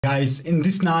Guys, in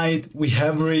this night we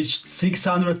have reached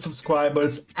 600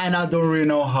 subscribers and I don't really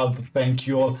know how to thank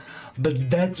you all,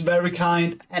 but that's very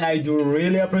kind and I do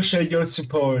really appreciate your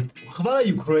support. Hvala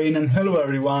Ukraine and hello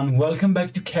everyone, welcome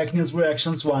back to Kek News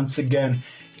Reactions once again.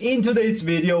 In today's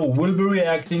video we'll be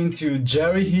reacting to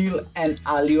Heil and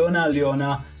ALYONA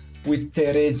ALYONA with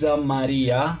Teresa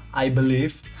Maria, I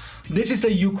believe. This is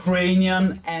a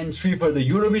Ukrainian entry for the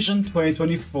Eurovision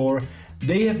 2024.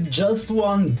 They have just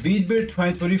won Beat Beer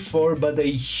 2024, but a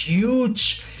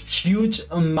huge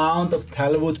amount of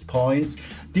televote points.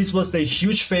 This was the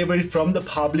huge favorite from the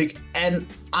public and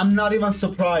I'm not even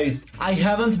surprised. I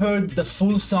haven't heard the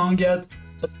full song yet,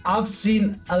 but I've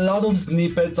seen a lot of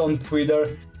snippets on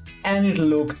Twitter and it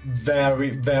looked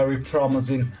very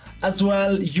promising. As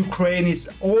well, Ukraine is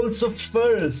also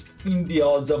first in the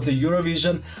odds of the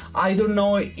Eurovision. I don't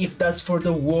know if that's for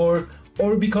the war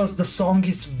or because the song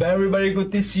is very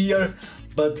good this year,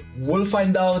 but we'll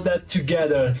find out that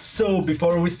together. So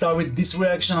before we start with this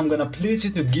reaction, I'm gonna please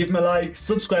you to give me a like,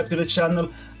 subscribe to the channel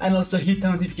and also hit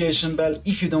the notification bell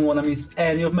if you don't wanna miss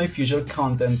any of my future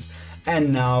contents.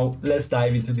 And now let's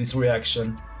dive into this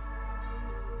reaction.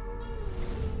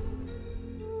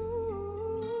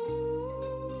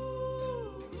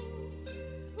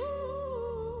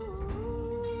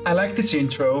 I like this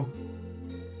intro.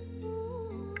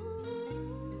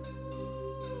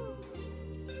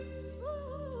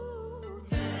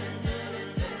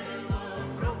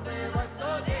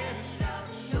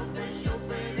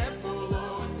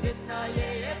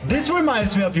 This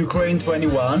reminds me of Ukraine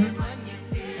 21.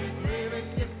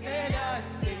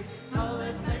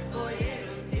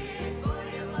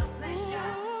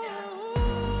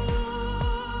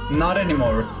 Not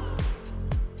anymore.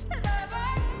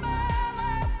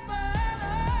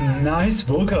 Nice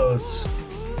vocals.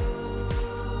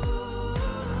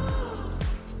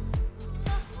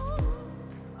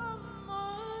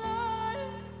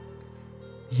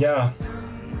 Yeah.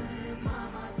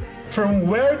 From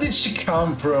where did she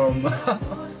come from?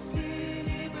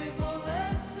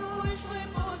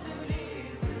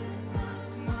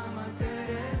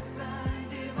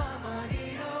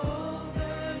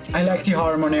 I like the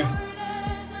harmony.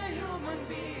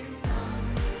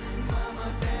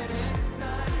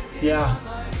 Yeah.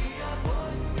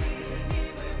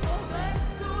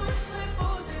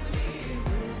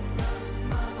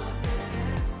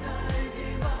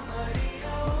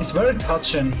 It's very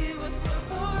touching.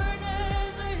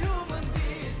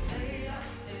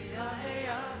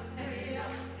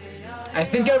 I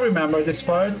think I remember this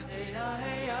part.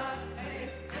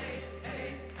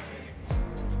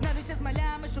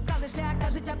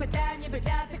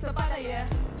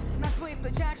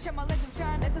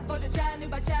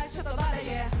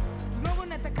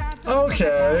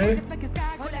 Okay.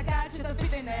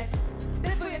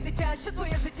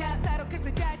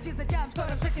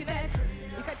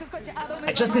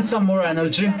 I just need some more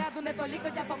energy.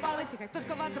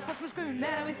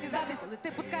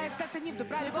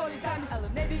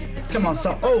 Come on,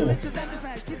 so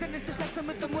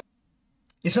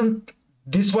isn't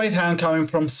this white hand coming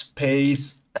from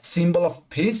space a symbol of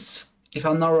peace, if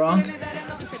I'm not wrong?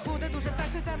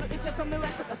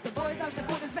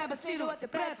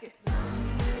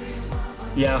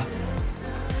 Yeah.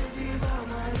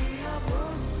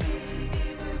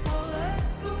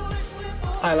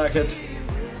 I like it.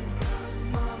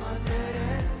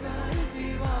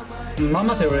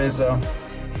 Mama Teresa.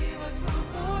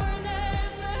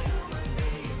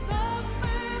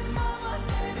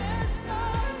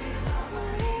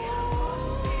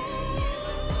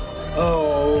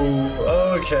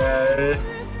 Oh, okay.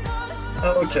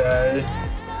 Okay.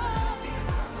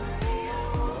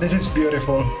 This is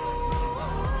beautiful.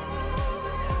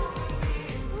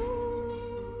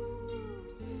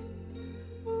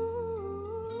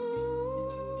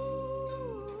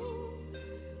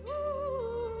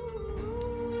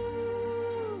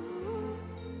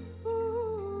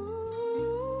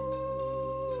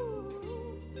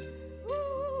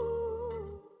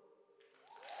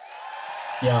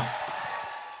 Yeah,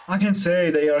 I can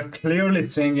say they are clearly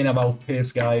singing about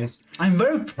peace, guys. I'm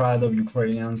very proud of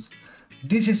Ukrainians.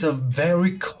 This is a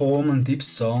very calm and deep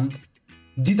song.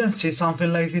 Didn't see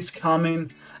something like this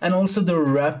coming. And also the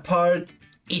rap part,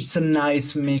 it's a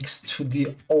nice mix to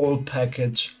the whole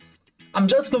package. I'm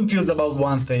just confused about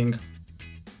one thing.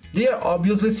 They are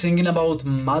obviously singing about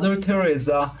Mother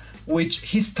Teresa, which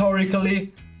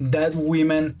historically that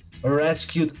women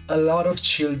rescued a lot of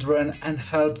children and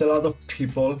helped a lot of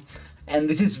people, and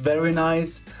this is very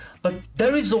nice. But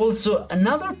there is also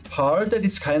another part that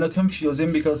is kind of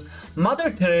confusing because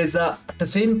Mother Teresa at the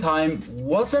same time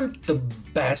wasn't the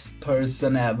best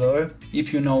person ever,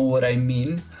 if you know what I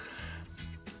mean.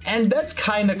 And that's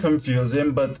kinda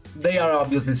confusing, but they are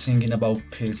obviously singing about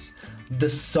peace. The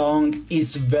song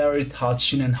is very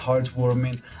touching and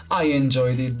heartwarming. I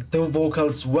enjoyed it. The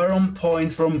vocals were on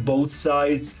point from both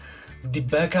sides. The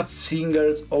backup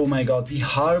singers, oh my god, the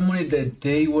harmony that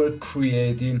they were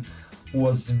creating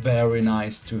was very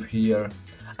nice to hear.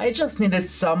 I just needed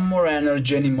some more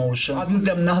energy and emotions.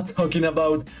 Obviously, I'm not talking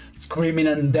about screaming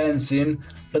and dancing,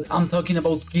 but I'm talking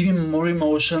about giving more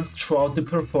emotions throughout the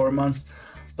performance.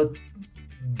 But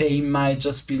they might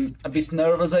just be a bit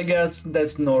nervous, I guess.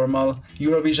 That's normal.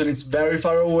 Eurovision is very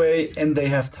far away and they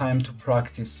have time to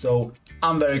practice, so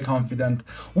I'm very confident.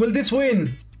 Will this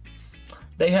win?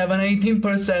 They have an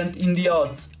 18% in the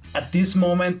odds at this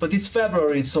moment, but it's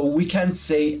February, so we can't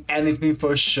say anything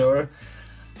for sure.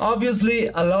 Obviously,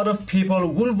 a lot of people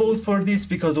will vote for this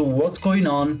because of what's going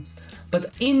on,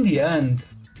 but in the end,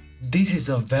 this is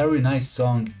a very nice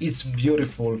song. It's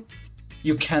beautiful.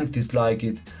 You can't dislike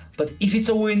it. But if it's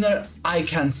a winner, I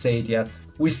can't say it yet.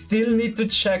 We still need to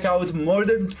check out more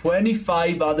than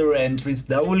 25 other entries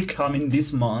that will come in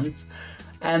this month.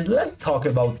 And let's talk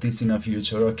about this in the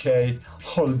future, okay?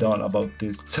 Hold on about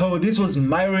this. So this was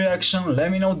my reaction.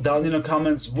 Let me know down in the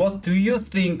comments, what do you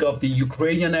think of the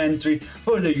Ukrainian entry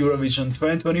for the Eurovision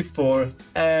 2024?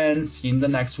 And see you in the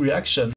next reaction.